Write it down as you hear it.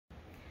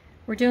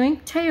We're doing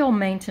tail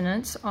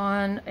maintenance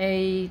on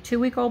a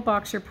 2-week-old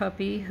boxer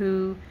puppy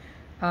who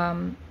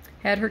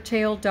had her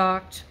tail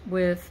docked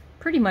with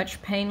pretty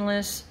much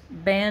painless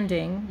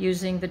banding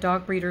using the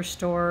dog breeder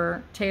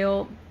store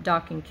tail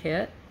docking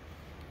kit.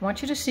 I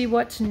want you to see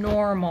what's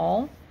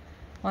normal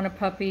on a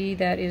puppy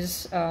that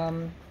is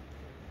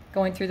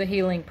going through the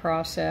healing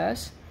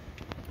process.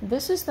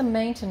 This is the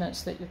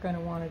maintenance that you're going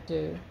to want to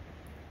do.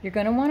 You're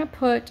going to want to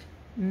put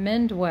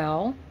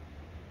Mendwell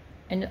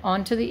and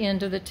onto the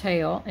end of the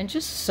tail and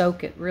just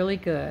soak it really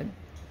good.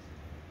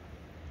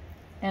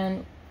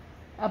 And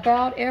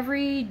about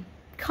every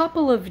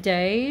couple of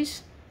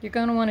days, you're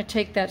going to want to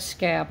take that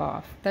scab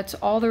off. That's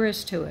all there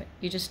is to it.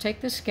 You just take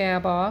the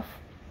scab off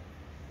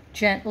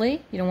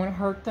gently. You don't want to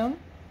hurt them.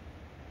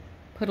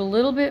 Put a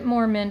little bit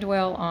more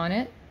Mendwell on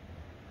it.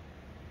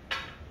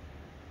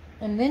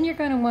 And then you're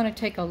going to want to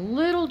take a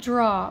little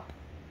drop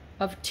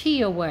of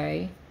tea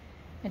away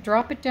and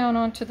drop it down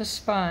onto the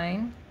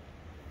spine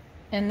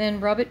and then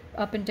rub it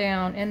up and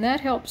down, and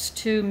that helps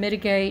to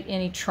mitigate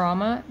any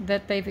trauma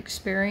that they've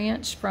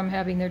experienced from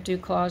having their dew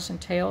claws and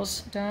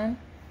tails done.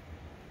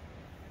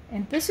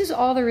 And this is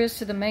all there is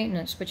to the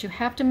maintenance, but you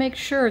have to make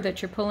sure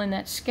that you're pulling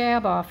that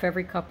scab off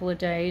every couple of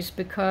days,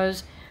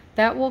 because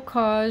that will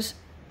cause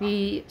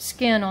the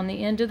skin on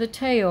the end of the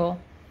tail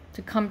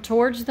to come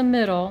towards the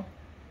middle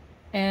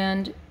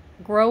and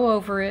grow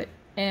over it,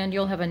 and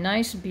you'll have a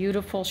nice,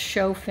 beautiful,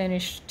 show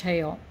finished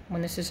tail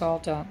when this is all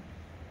done.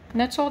 And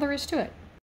that's all there is to it.